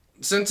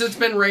Since it's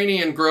been rainy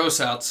and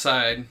gross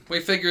outside, we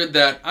figured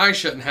that I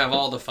shouldn't have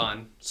all the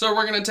fun. So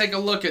we're going to take a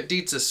look at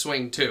Dietz's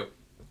swing too.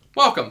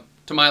 Welcome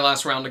to my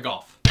last round of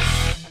golf.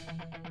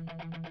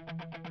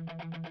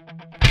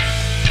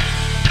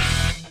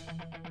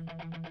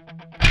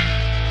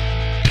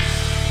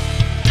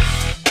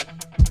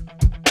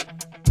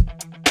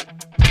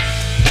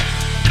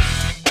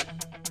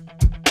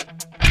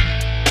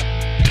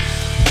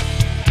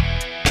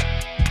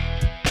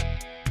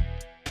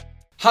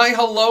 Hi,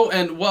 hello,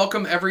 and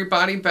welcome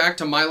everybody back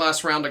to my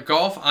last round of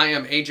golf. I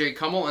am AJ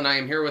Kummel, and I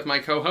am here with my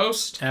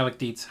co-host, Alec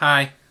Dietz.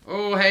 Hi.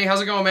 Oh, hey,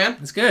 how's it going, man?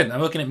 It's good.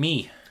 I'm looking at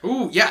me.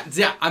 Ooh, yeah,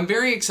 I'm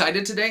very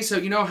excited today. So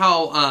you know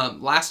how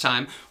last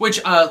time, which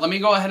let me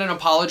go ahead and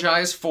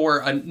apologize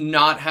for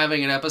not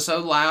having an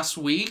episode last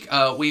week.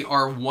 We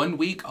are 1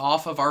 week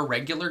off of our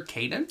regular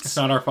cadence. It's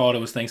not our fault. It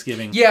was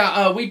Thanksgiving.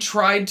 Yeah, we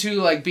tried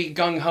to be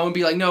gung-ho and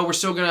be like, no, we're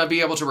still going to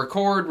be able to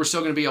record. We're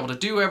still going to be able to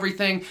do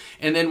everything.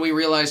 And then we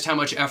realized how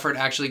much effort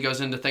actually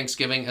goes into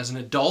Thanksgiving as an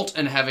adult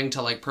and having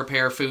to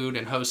prepare food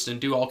and host and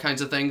do all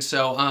kinds of things.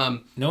 So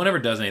no one ever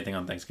does anything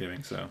on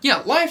Thanksgiving, so.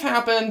 Yeah, life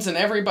happens and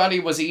everybody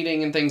was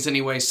eating and things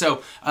anyway.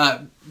 So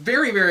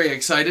very, very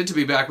excited to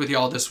be back with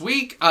y'all this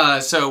week.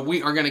 So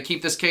we are going to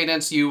keep this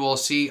cadence. You will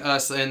see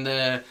us in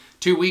the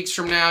 2 weeks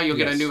from now. You'll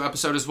get a new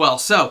episode as well.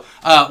 So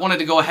wanted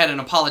to go ahead and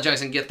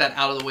apologize and get that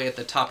out of the way at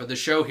the top of the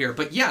show here.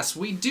 But yes,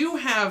 we do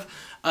have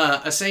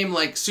a same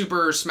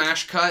super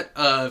smash cut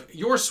of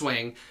your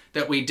swing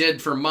that we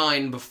did for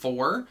mine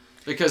before.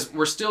 Because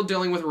we're still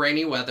dealing with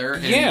rainy weather.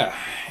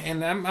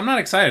 And I'm not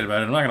excited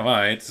about it. I'm not gonna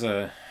lie.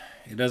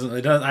 It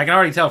doesn't. I can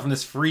already tell from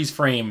this freeze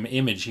frame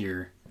image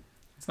here.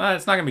 It's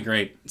not gonna be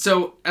great.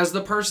 So, as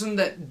the person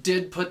that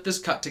did put this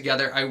cut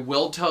together, I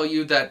will tell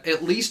you that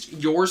at least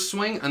your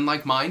swing,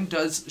 unlike mine,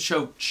 does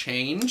show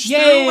change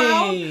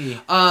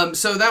throughout.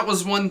 So that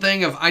was one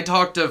thing I've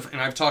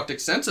talked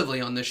extensively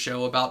on this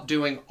show about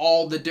doing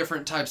all the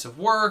different types of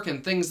work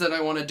and things that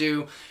I want to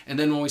do. And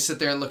then when we sit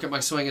there and look at my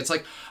swing, it's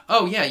like,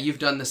 oh yeah, you've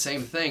done the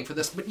same thing for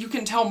this, but you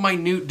can tell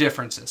minute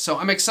differences. So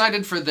I'm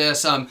excited for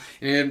this.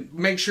 And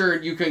make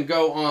sure you can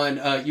go on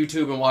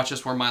YouTube and watch us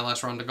for my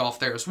last round of golf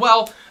there as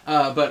well.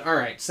 But all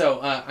right,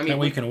 so and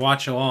we can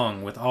watch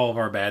along with all of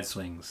our bad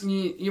swings.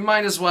 You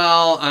might as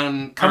well.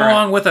 Come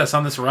along with us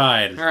on this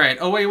ride. All right,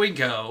 away we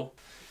go.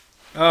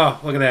 Oh,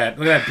 look at that!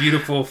 Look at that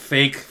beautiful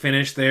fake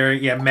finish there.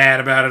 Yeah, mad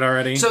about it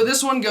already. So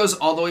this one goes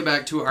all the way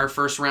back to our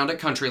first round at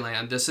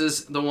Countryland. This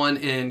is the one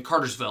in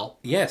Cartersville.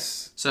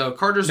 Yes. So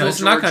Cartersville, no, this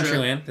is Georgia. Not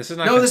Countryland. This is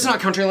not. No, this is not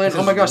Countryland.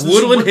 Oh my gosh, this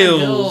Woodland is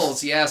Woodland Hills.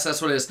 Hills. Yes, that's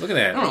what it is. Look at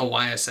that. I don't know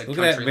why I said Countryland.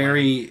 Look at that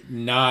very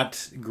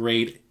not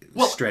great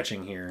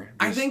stretching here.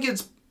 I think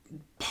it's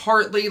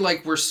partly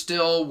we're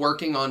still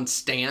working on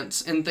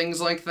stance and things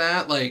like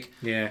that.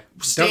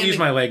 Don't use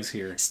my legs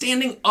here.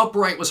 Standing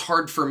upright was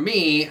hard for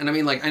me, and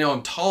I know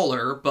I'm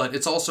taller, but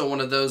it's also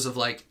one of those of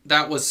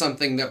that was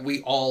something that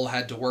we all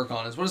had to work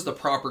on, is what is the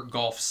proper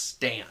golf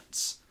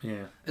stance.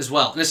 Yeah. As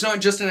well. And it's not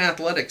just an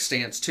athletic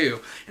stance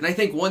too. And I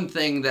think one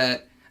thing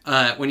that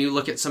when you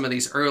look at some of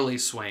these early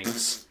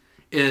swings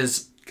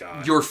is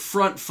your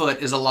front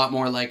foot is a lot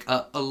more like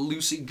a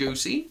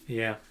loosey-goosey.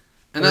 Yeah.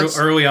 And that's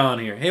early on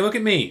here. Hey, look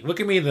at me.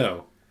 Look at me,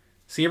 though.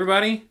 See,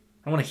 everybody?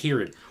 I want to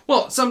hear it.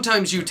 Well,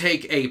 sometimes you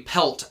take a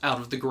pelt out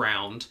of the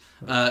ground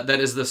that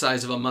is the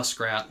size of a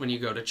muskrat when you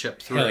go to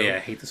chip through. Hell yeah, I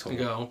hate this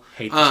hole.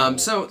 Hate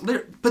this hole.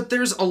 But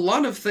there's a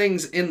lot of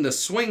things in the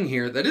swing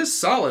here that is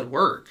solid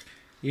work.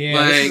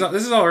 Yeah,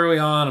 this is all early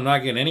on. I'm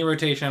not getting any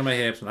rotation on my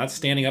hips. I'm not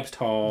standing up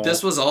tall.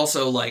 This was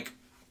also,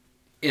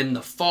 in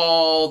the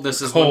fall.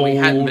 This is when we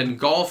hadn't been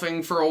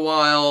golfing for a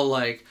while.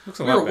 We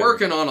were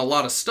working on a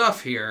lot of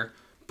stuff here.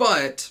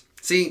 But,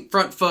 see,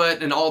 front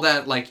foot and all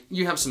that,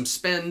 you have some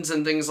spins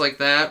and things like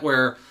that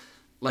where,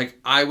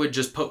 I would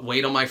just put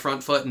weight on my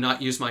front foot and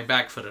not use my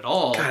back foot at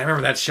all. God, I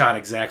remember that shot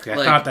exactly. I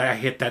thought that I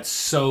hit that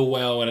so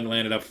well and it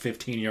landed up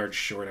 15 yards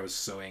short. I was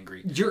so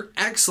angry. You're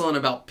excellent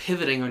about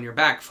pivoting on your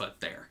back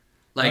foot there.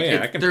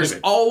 I can there's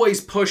pivot.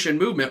 Always push and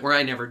movement where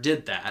I never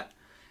did that.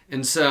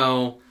 And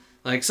so,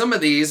 some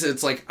of these,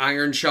 it's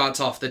iron shots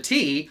off the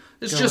tee.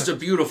 It's just a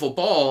beautiful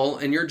ball,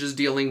 and you're just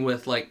dealing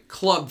with,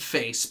 club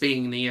face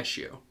being the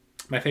issue.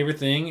 My favorite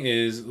thing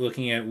is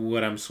looking at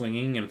what I'm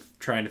swinging and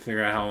trying to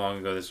figure out how long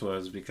ago this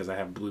was, because I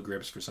have blue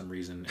grips for some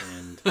reason,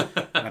 and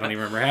I don't even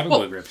remember having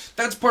blue grips.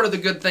 That's part of the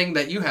good thing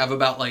that you have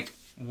about,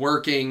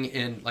 working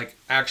and,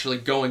 actually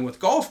going with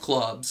golf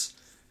clubs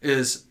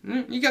is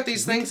you got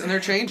these things, and they're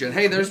changing.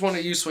 Hey, there's one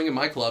of you swinging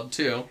my club,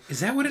 too.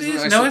 Is that what it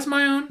is? No, that's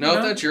my own.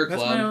 No, that's your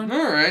club. That's my own.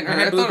 All right.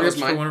 I thought it was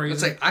mine. For one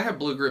reason. I have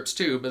blue grips,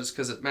 too, but it's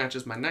because it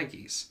matches my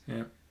Nikes.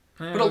 Yeah.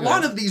 But a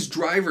lot of these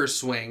driver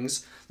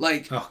swings,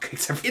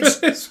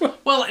 it's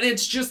well, and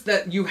it's just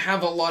that you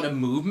have a lot of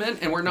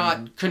movement, and we're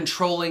not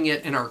controlling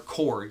it in our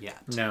core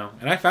yet. No,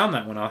 and I found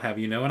that one, I'll have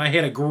you know, and I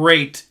hit a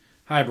great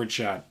hybrid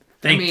shot.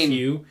 Thank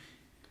you.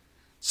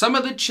 Some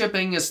of the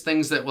chipping is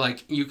things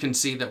that, you can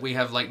see that we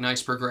have,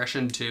 nice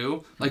progression,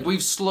 too.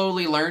 We've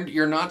slowly learned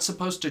you're not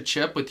supposed to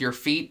chip with your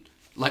feet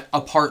like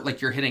apart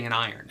like you're hitting an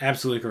iron.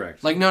 Absolutely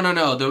correct. Like, no.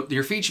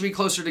 Your feet should be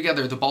closer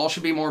together. The ball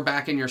should be more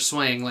back in your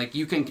swing. Like,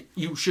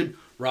 you should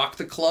rock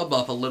the club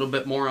up a little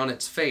bit more on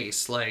its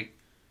face. Like,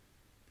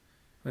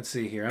 let's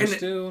see here. I'm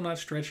still not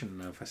stretching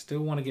enough. I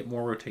still want to get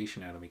more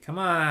rotation out of me. Come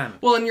on.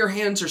 Well, and your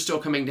hands are still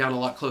coming down a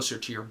lot closer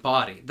to your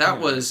body. That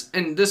was,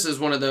 and this is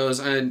one of those,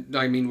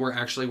 I mean, we're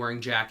actually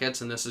wearing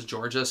jackets, and this is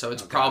Georgia, so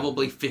it's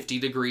probably 50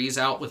 degrees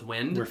out with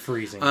wind. We're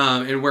freezing.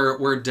 And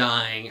we're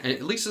dying.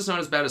 At least it's not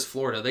as bad as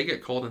Florida. They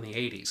get cold in the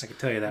 80s. I can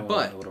tell you that one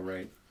went a little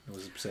right. I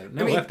was upset.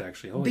 No, I mean, left,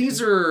 actually. Holy these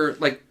shit. are,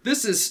 like,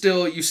 this is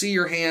still, you see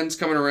your hands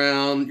coming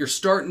around. You're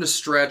starting to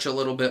stretch a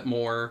little bit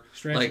more.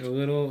 Stretch like, a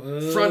little.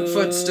 Front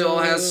foot still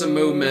has some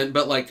movement,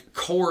 but, like,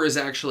 core is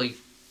actually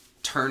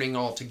turning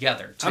all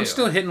together, too. I'm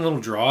still hitting little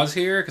draws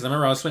here, because I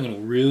remember I was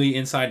swinging really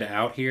inside to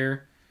out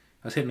here.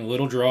 I was hitting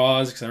little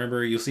draws, because I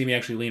remember you'll see me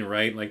actually lean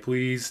right, like,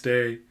 please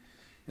stay.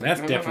 And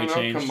that's definitely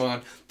changed. Come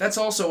on. That's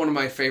also one of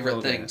my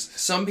favorite things.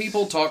 Some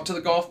people talk to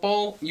the golf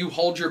ball, you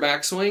hold your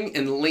backswing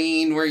and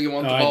lean where you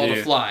want the ball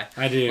to fly.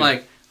 I do.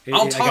 Like,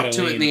 I'll talk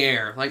to it in the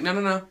air. Like, no.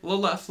 A little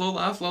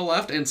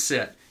left, and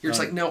sit. You're just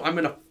like, no, I'm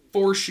going to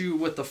force you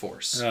with the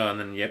force. Oh, and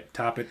then,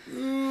 top it.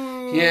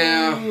 Ooh,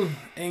 yeah.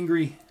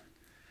 Angry.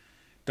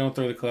 Don't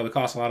throw the club. It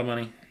costs a lot of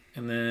money.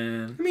 And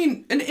then... I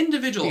mean, an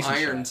individual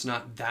iron's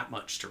not that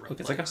much to replace. Look,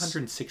 it's like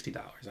 $160.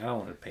 I don't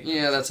want to pay.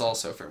 Yeah, that's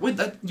also fair. With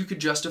that, you could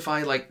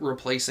justify, like,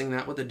 replacing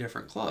that with a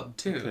different club,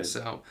 too.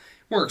 So,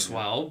 works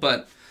well.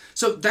 But,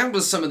 so that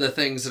was some of the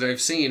things that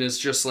I've seen is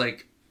just,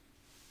 like,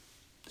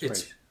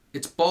 it's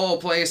ball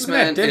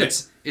placement,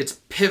 it's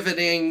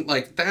pivoting.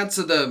 Like, that's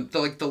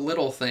the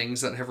little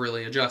things that have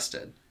really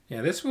adjusted.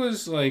 Yeah, this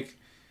was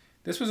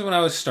when I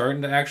was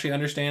starting to actually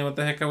understand what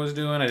the heck I was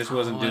doing. I just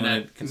wasn't doing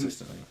it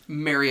consistently.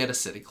 Marietta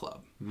City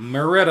Club.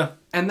 Marietta.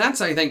 And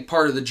that's, I think,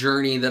 part of the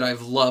journey that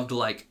I've loved,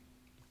 like,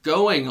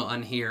 going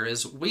on here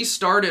is we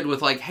started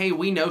with, like, hey,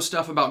 we know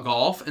stuff about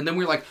golf. And then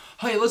we're like,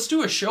 hey, let's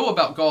do a show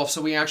about golf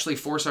so we actually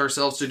force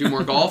ourselves to do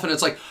more golf. And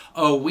it's like,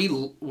 oh,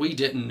 we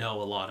didn't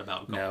know a lot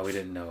about golf. No, we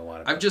didn't know a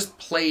lot about I've just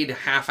played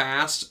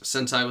half-assed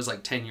since I was,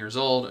 like, 10 years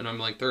old, and I'm,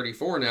 like,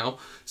 34 now.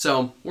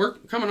 So we're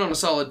coming on a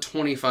solid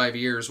 25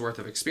 years worth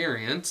of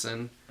experience.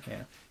 And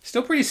yeah.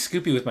 Still pretty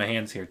scoopy with my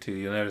hands here, too.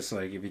 You'll notice,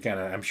 like, if you kind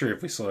of... I'm sure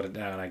if we slowed it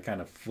down, I kind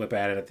of flip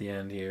at it at the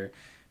end here.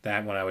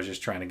 That one I was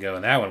just trying to go,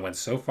 and that one went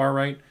so far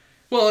right.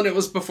 Well, and it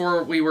was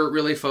before we were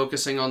really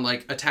focusing on,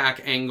 like,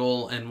 attack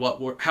angle and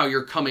how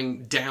you're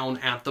coming down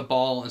at the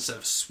ball instead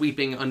of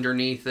sweeping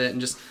underneath it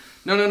and just...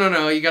 No.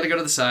 You got to go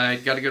to the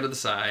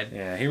side.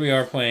 Yeah, here we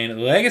are playing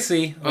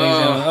Legacy.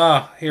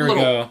 Here we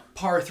go.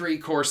 Par 3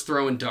 course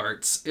throwing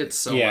darts. It's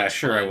so much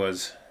sure fun. I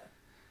was.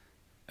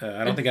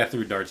 I don't think I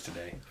threw darts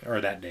today.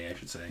 Or that day, I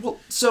should say. Well,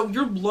 so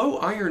your low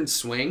iron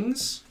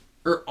swings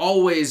are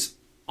always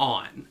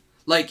on.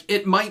 Like,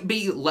 it might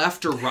be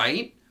left or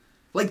right.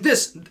 Like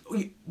this,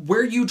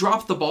 where you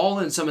drop the ball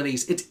in some of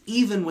these, it's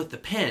even with the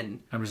pin.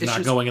 I'm just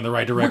not going in the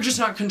right direction. We're just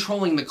not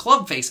controlling the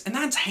club face. And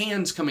that's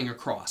hands coming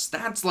across.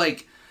 That's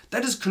like...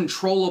 That is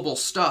controllable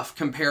stuff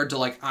compared to,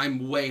 like,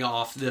 I'm way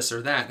off this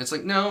or that. It's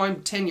like, no,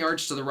 I'm 10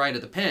 yards to the right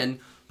of the pin,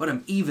 but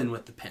I'm even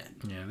with the pin.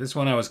 Yeah, this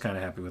one I was kind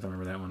of happy with. I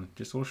remember that one.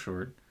 Just a little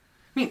short.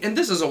 I mean, and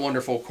this is a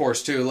wonderful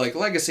course, too. Like,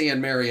 Legacy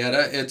and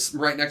Marietta, it's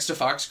right next to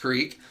Fox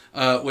Creek,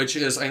 which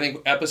is, I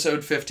think,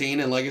 episode 15,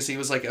 and Legacy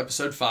was, like,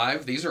 episode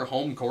 5. These are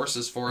home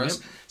courses for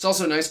us. It's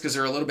also nice because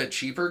they're a little bit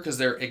cheaper because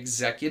they're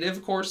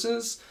executive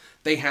courses.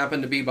 They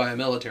happen to be by a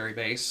military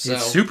base. So.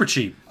 It's super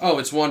cheap. Oh,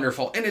 it's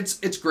wonderful. And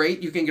it's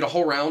great. You can get a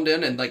whole round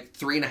in like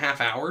 3.5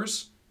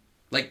 hours.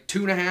 Like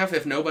 2.5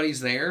 if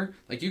nobody's there.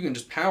 Like, you can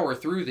just power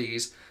through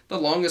these. The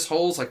longest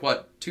hole's like,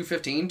 what,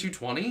 215,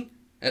 220?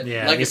 At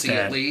Legacy,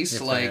 at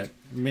least. Like,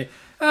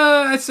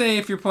 I'd say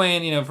if you're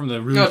playing, from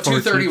the room. No,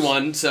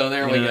 231. So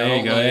there we go.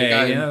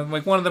 There you go.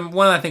 Like one of them.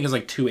 One I think is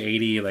like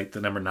 280. Like the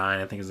number 9.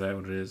 I think is that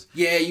what it is.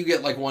 Yeah, you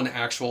get like one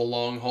actual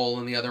long hole,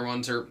 and the other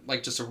ones are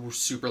like just a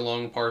super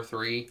long par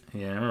 3.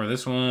 Yeah, I remember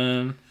this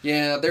one.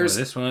 Yeah, there's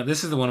this one.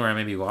 This is the one where I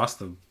maybe lost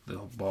the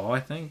ball.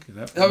 I think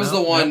that was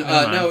the one.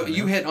 No,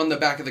 you hit on the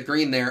back of the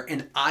green there,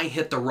 and I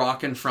hit the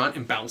rock in front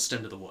and bounced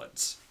into the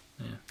woods.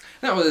 Yeah,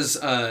 that was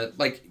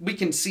like we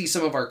can see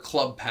some of our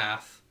club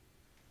path.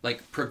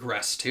 Like,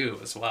 progress, too,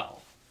 as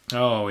well.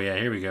 Oh, yeah,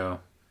 here we go.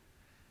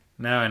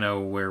 Now I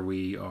know where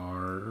we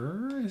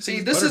are.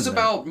 This is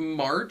about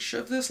March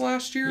of this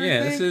last year, yeah,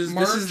 I think?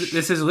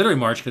 This is literally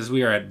March, because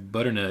we are at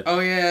Butternut. Oh,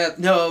 yeah.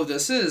 No,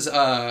 this is...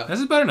 This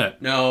is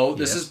Butternut. No,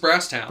 this is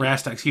Brasstown.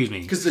 Brasstown, excuse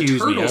me. Because the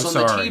turtles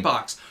on the tee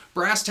box.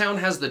 Brasstown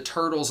has the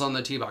turtles on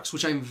the tee box,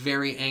 which I'm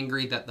very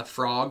angry that the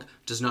frog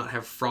does not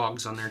have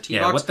frogs on their tee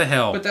box. Yeah, what the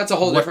hell? But that's a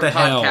whole different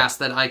podcast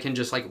that I can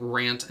just, like,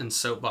 rant and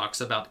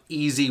soapbox about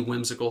easy,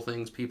 whimsical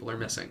things people are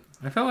missing.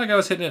 I felt like I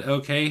was hitting it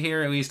okay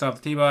here, at least off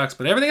the tee box,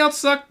 but everything else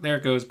sucked. There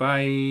it goes.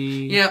 Bye.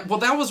 Yeah, well,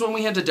 that was when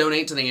we had to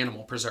donate to the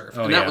animal preserve.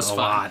 And that was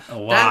fun. A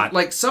lot.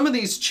 Like, some of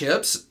these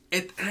chips,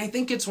 I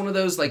think it's one of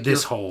those, like,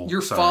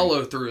 your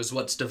follow-through is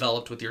what's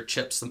developed with your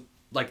chips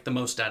like the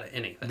most out of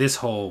anything. This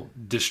hole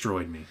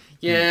destroyed me.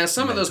 Yeah,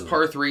 some of those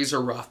par 3s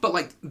are rough, but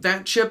like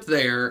that chip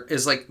there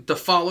is like the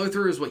follow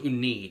through is what you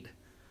need,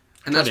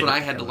 and that's what I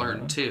had to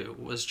learn too.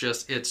 It's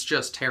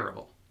just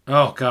terrible.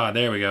 Oh God,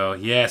 there we go.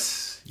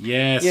 Yes.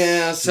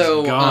 Yeah,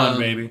 so gone,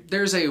 baby.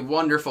 There's a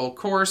wonderful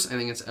course. I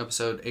think it's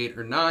episode 8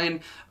 or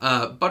 9.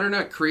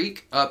 Butternut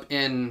Creek up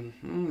in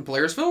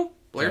Blairsville.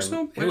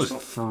 It was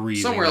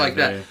freezing somewhere like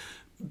day. that.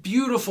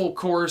 Beautiful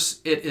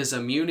course. It is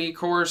a Muni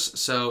course,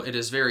 so it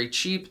is very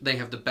cheap. They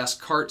have the best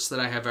carts that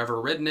I have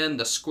ever ridden in.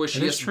 The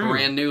squishiest,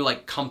 brand new,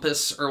 like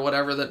Compass or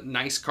whatever that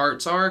nice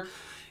carts are.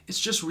 It's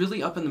just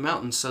really up in the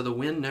mountains, so the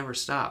wind never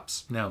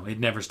stops. No, it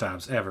never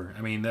stops, ever.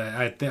 I mean,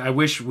 I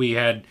wish we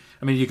had...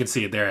 I mean, you can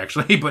see it there,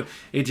 actually, but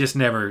it just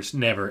never,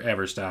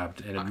 ever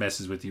stopped, and it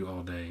messes with you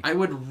all day. I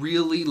would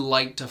really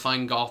like to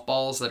find golf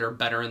balls that are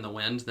better in the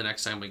wind the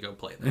next time we go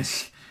play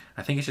this.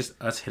 I think it's just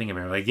us hitting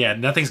them. Like, yeah,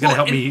 nothing's going to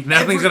help me.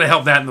 Nothing's going to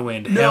help that in the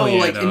wind. No, Hell yeah,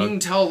 like, dog. and you can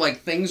tell,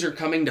 like, things are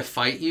coming to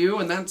fight you,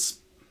 and that's,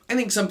 I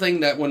think, something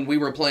that when we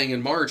were playing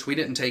in March, we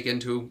didn't take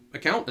into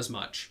account as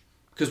much,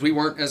 because we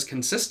weren't as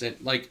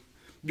consistent. Like,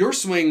 your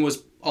swing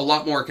was a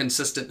lot more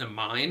consistent than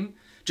mine,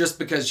 just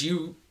because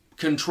you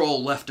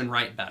control left and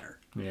right better.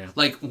 Yeah.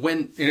 Like,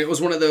 and it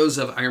was one of those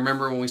of, I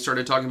remember when we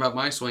started talking about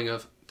my swing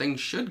of,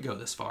 things should go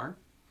this far.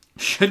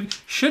 Should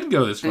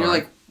go this far. And you're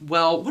like,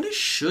 well, what does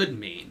should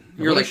mean?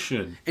 You're like,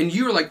 should. And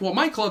you were like, well,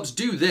 my clubs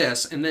do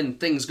this, and then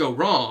things go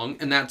wrong,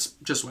 and that's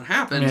just what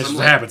happens. I mean, it's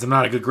just happens. I'm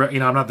not a good,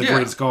 I'm not the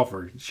greatest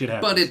golfer. Shit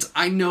happens. But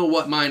I know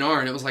what mine are,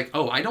 and it was like,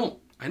 oh, I don't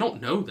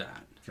know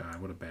that.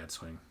 God, what a bad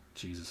swing.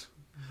 Jesus.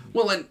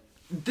 Well, and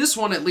this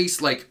one, at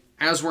least, like,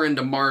 as we're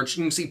into March,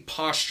 you can see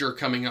posture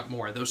coming up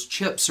more. Those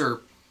chips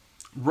are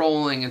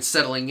rolling and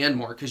settling in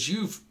more, because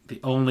the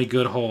only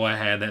good hole I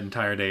had that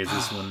entire day is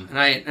this one.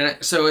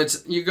 So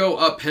it's, you go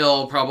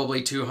uphill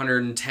probably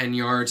 210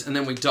 yards, and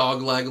then we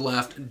dogleg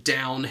left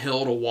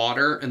downhill to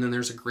water, and then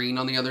there's a green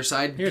on the other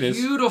side. Here it is.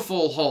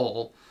 Beautiful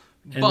hole.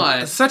 And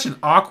but it's such an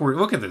awkward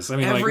look at this. I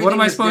mean, like, what am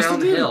I supposed to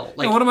do?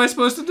 Like, what am I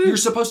supposed to do? You're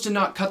supposed to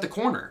not cut the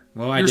corner.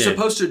 Well, You're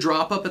supposed to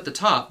drop up at the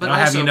top. But I'll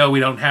have you know we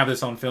don't have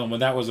this on film. But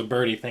that was a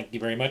birdie. Thank you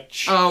very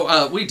much.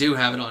 Oh, we do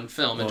have it on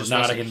film. Well, it just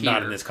not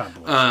in this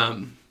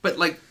compilation. But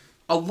like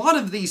a lot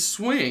of these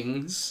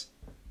swings,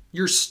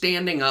 you're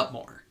standing up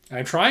more.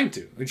 I'm trying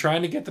to. I'm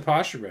trying to get the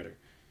posture better.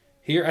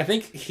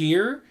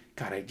 Here.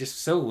 God, I'm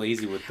just so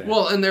lazy with that.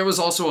 Well, and there was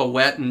also a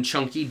wet and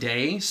chunky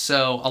day,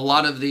 so a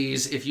lot of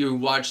these, if you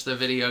watch the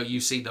video, you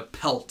see the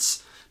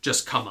pelts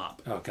just come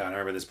up. Oh, God, I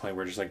remember this point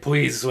where just like,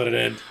 please, this is what it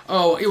is.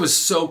 Oh, it was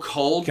so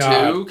cold,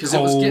 too, because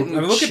it was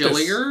getting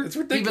chillier,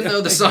 even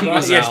though the sun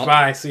was out.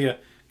 Bye, see ya.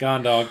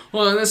 Gone, dog.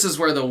 Well, and this is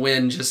where the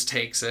wind just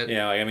takes it.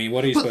 Yeah, like, I mean,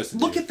 what are you supposed to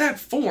do? Look at that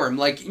form.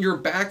 Like, your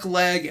back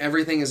leg,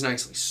 everything is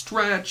nicely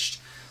stretched.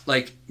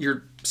 Like,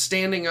 you're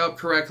standing up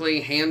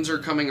correctly. Hands are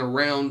coming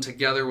around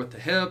together with the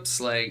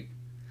hips. Like,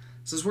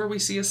 this is where we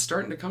see us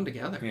starting to come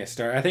together. Yeah,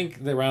 I think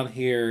around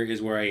here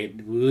is where I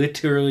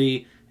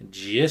literally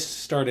just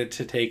started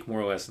to take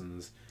more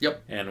lessons.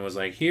 Yep. And was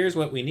like, here's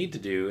what we need to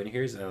do, and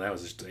that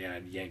was just,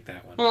 I yanked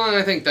that one. Well, and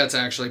I think that's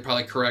actually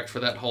probably correct for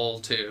that hole,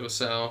 too.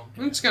 So,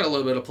 it's got a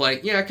little bit of play.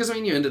 Yeah, because, I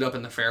mean, you ended up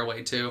in the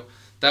fairway, too.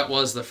 That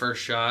was the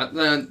first shot.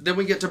 Then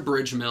we get to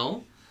Bridge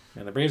Mill.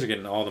 And the Braves are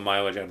getting all the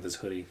mileage out of this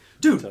hoodie.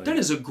 Dude, that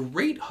is a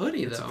great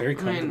hoodie, though. It's a very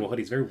comfortable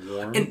hoodie. It's very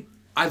warm. And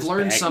I've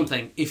learned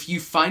something. If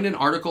you find an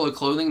article of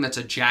clothing that's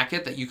a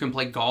jacket that you can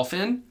play golf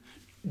in,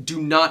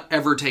 do not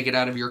ever take it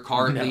out of your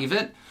car and leave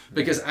it.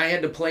 Because I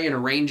had to play in a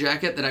rain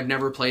jacket that I've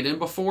never played in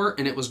before,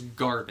 and it was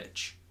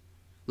garbage.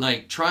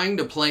 Like, trying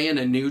to play in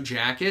a new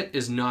jacket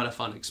is not a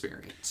fun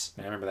experience.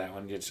 I remember that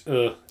one.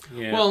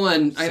 Yeah. Well,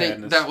 and I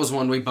think that was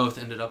one we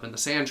both ended up in the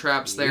sand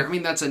traps there. I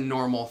mean, that's a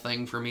normal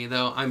thing for me,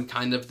 though. I'm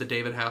kind of the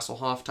David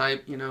Hasselhoff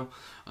type, you know.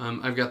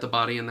 I've got the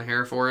body and the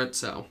hair for it,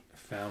 so.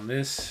 Found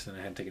this, then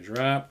I had to take a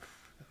drop.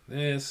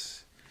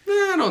 This.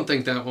 I don't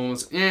think that one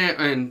was.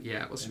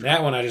 It was. And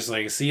that one, I just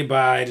like, see you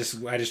bye. I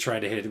just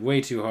tried to hit it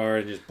way too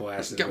hard and just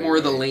blasted. Got more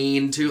of the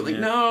lean too. Like,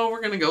 no,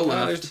 we're gonna go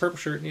left. There's the purple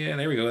shirt. Yeah,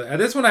 there we go.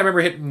 This one I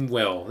remember hitting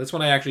well. This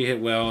one I actually hit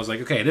well. I was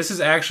like, okay, this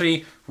is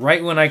actually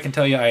right when I can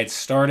tell you I had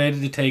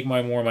started to take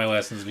my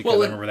lessons because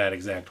I remember that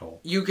exact hole.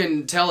 You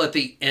can tell at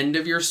the end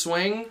of your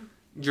swing,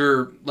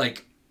 you're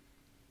like,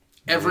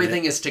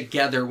 everything is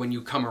together when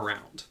you come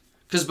around.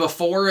 Because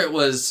before it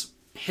was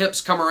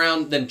hips come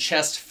around, then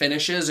chest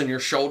finishes and your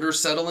shoulders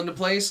settle into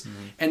place.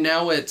 Mm-hmm. And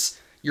now it's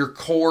your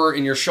core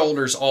and your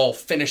shoulders all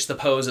finish the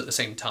pose at the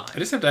same time. I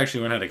just have to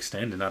actually learn how to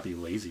extend and not be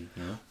lazy,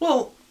 you know?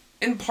 Well,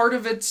 and part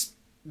of it's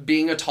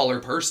being a taller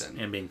person.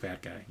 And being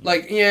fat guy.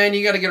 Like, and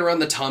you got to get around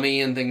the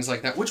tummy and things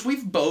like that, which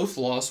we've both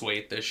lost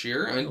weight this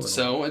year. And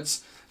so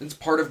it's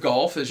part of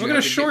golf is you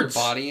have to get your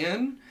body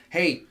in.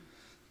 Hey,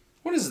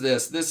 what is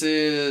this? This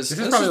is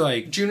probably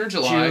like June or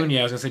July. June,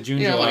 yeah, I was gonna say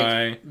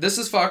July. Like, this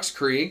is Fox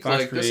Creek.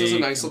 This is a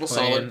nice little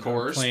solid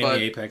course. Playing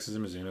the Apexes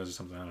and Mizunos or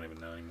something. I don't even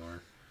know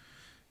anymore.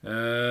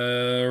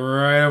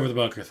 Right over the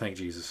bunker. Thank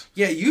Jesus.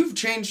 Yeah, you've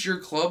changed your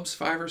clubs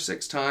 5 or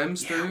 6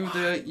 times through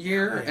the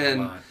year,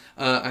 and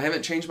I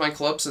haven't changed my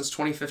club since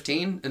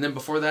 2015, and then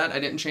before that, I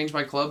didn't change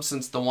my club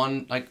since the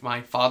one like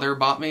my father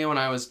bought me when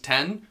I was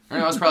 10. Or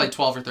I was probably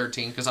 12 or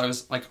 13 because I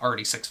was like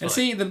already 6 foot. And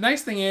see, the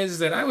nice thing is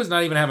that I was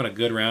not even having a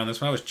good round.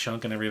 This one I was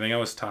chunking everything. I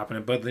was topping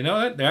it, but you know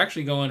what? They're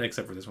actually going,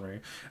 except for this one right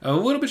here, a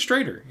little bit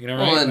straighter. You know,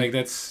 right? Well, like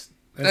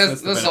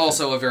that's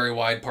also a very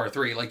wide par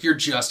 3. Like you're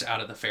just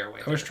out of the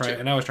fairway. I was trying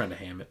to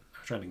ham it.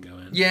 Trying to go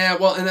in. Yeah,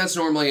 well, and that's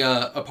normally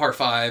a par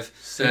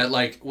 5 that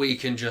like we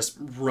can just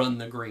run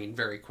the green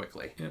very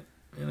quickly. Yep.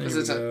 Because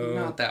it's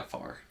not that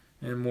far.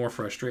 And more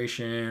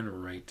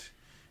frustration, right,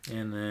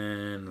 and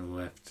then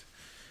left,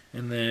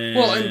 and then.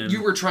 Well, and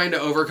you were trying to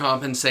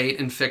overcompensate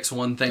and fix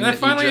one thing. And I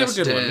finally you just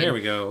have a good did. one. There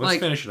we go. Let's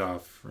finish it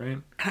off, right?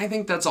 And I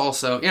think that's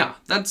also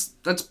that's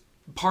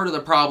part of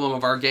the problem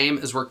of our game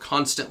is we're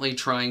constantly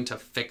trying to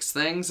fix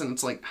things, and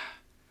it's like.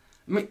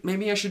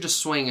 Maybe I should just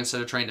swing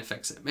instead of trying to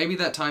fix it. Maybe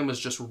that time was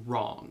just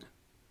wrong.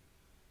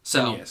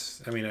 So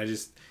yes, I mean, I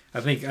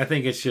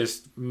think it's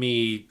just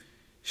me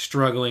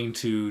struggling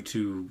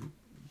to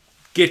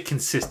get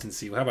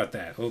consistency. How about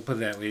that? We'll put it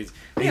that way.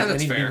 I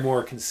need to be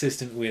more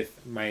consistent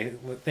with my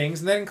things,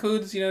 and that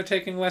includes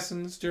taking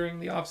lessons during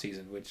the off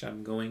season, which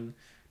I'm going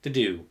to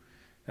do.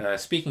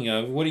 Speaking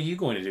of, what are you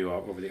going to do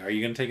over there? Are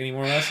you going to take any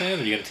more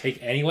lessons? Are you going to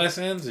take any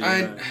lessons?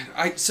 And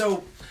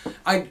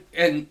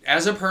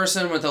as a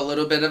person with a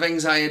little bit of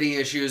anxiety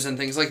issues and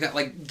things like that,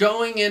 like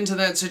going into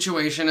that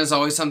situation is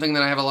always something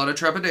that I have a lot of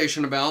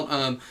trepidation about.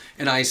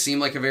 And I seem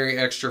like a very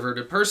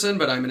extroverted person,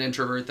 but I'm an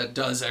introvert that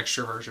does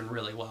extroversion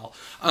really well.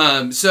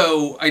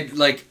 So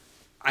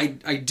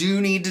I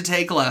do need to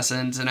take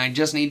lessons, and I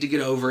just need to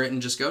get over it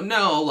and just go,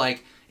 no,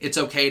 like it's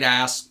okay to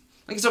ask.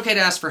 Like it's okay to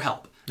ask for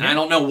help. And I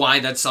don't know why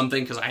that's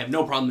something, because I have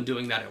no problem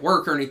doing that at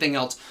work or anything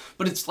else.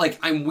 But it's like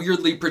I'm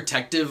weirdly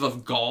protective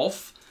of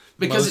golf.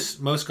 Because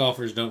most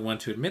golfers don't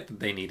want to admit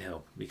that they need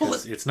help.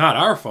 Because it's not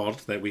our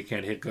fault that we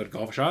can't hit good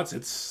golf shots.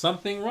 It's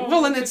something wrong.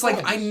 Well, and it's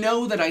like I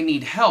know that I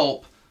need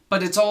help.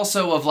 But it's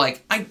also of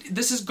like,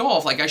 this is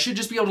golf. Like, I should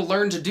just be able to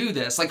learn to do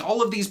this. Like,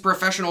 all of these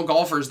professional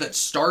golfers that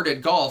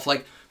started golf,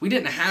 like,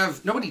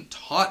 nobody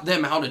taught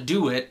them how to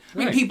do it. I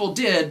mean, people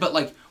did, but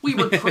like, we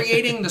were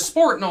creating the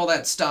sport and all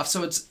that stuff.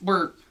 So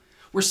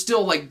we're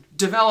still like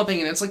developing,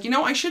 and it's like,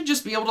 I should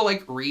just be able to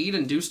like read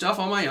and do stuff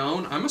on my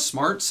own. I'm a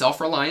smart,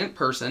 self-reliant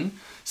person.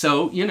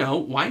 So,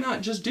 why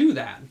not just do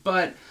that?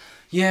 But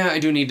yeah, I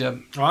do need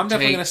to I'm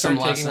definitely take some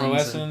lessons. More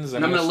lessons.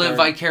 And I'm going to live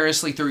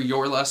vicariously through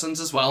your lessons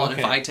as well. Okay. And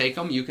if I take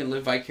them, you can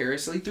live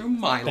vicariously through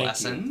my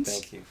lessons.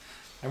 Thank you.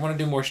 I want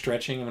to do more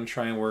stretching. I'm going to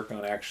try and work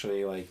on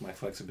actually like my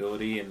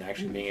flexibility and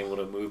actually being able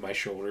to move my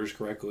shoulders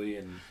correctly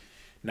and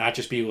not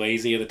just be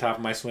lazy at the top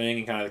of my swing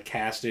and kind of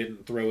cast it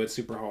and throw it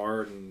super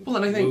hard and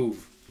and I think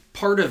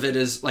part of it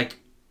is like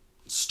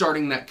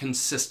starting that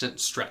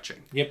consistent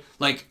stretching. Yep.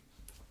 Like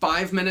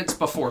 5 minutes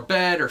before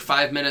bed or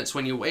 5 minutes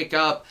when you wake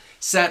up,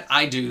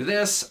 I do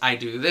this, I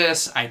do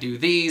this, I do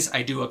these,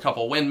 I do a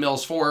couple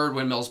windmills forward,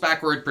 windmills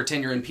backward,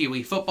 pretend you're in Pee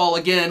Wee football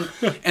again,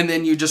 and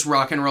then you just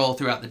rock and roll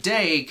throughout the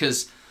day,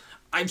 because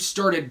I've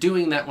started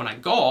doing that when I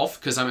golf,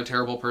 because I'm a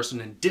terrible person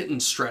and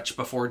didn't stretch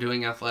before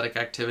doing athletic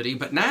activity,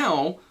 but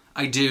now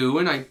I do,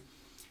 and I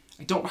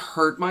don't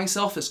hurt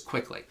myself as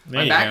quickly.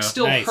 My back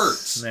still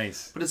hurts,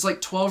 but it's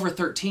like 12 or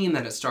 13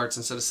 that it starts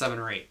instead of 7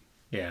 or 8.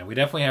 Yeah, we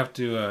definitely have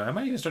to. I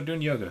might even start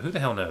doing yoga. Who the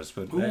hell knows?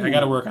 But I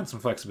got to work on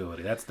some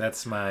flexibility.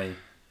 That's my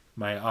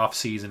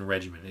off-season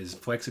regimen is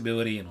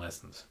flexibility and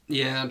lessons.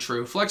 Yeah,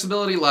 true.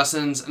 Flexibility,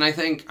 lessons, and I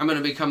think I'm going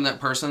to become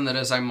that person that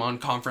as I'm on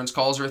conference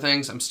calls or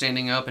things, I'm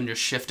standing up and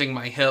just shifting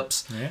my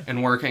hips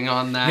and working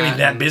on that. You mean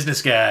that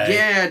business guy?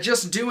 Yeah,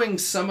 just doing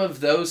some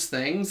of those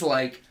things.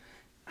 Like,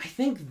 I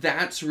think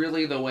that's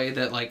really the way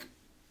that like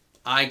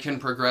I can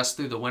progress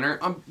through the winter.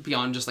 I'm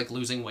beyond just like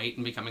losing weight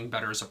and becoming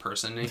better as a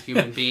person, a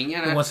human being.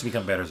 Who wants to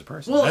become better as a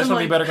person? Well, I just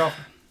want to be a better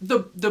golfer.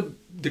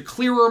 The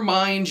clearer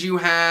mind you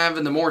have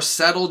and the more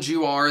settled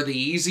you are, the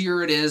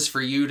easier it is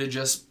for you to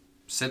just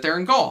sit there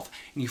and golf.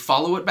 And you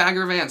follow what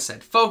Bagger Vance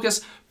said.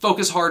 Focus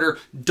harder,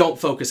 don't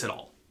focus at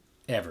all.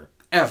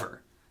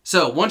 Ever.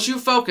 So once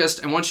you've focused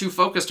and once you've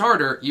focused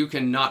harder, you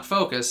can not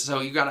focus.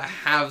 So you got to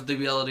have the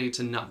ability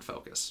to not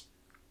focus.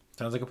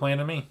 Sounds like a plan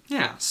to me.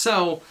 Yeah,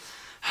 so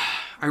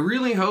I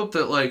really hope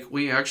that like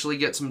we actually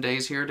get some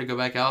days here to go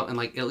back out and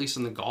like at least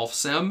in the golf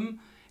sim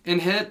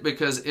and hit,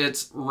 because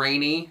it's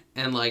rainy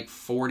and like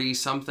 40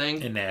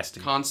 something and nasty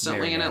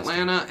constantly in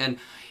Atlanta, and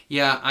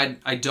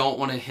I don't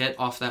want to hit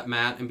off that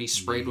mat and be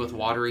sprayed with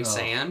watery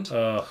sand.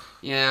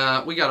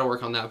 Yeah, we got to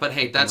work on that. But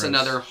hey, that's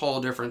another whole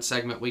different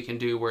segment we can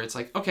do where it's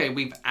like, okay,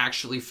 we've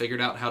actually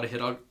figured out how to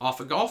hit off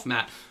a golf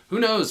mat. Who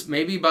knows?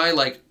 Maybe by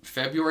like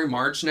February,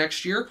 March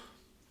next year,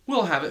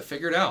 we'll have it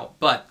figured out.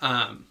 But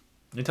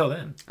until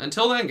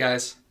then,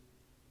 guys.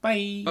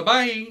 Bye.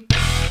 Bye-bye.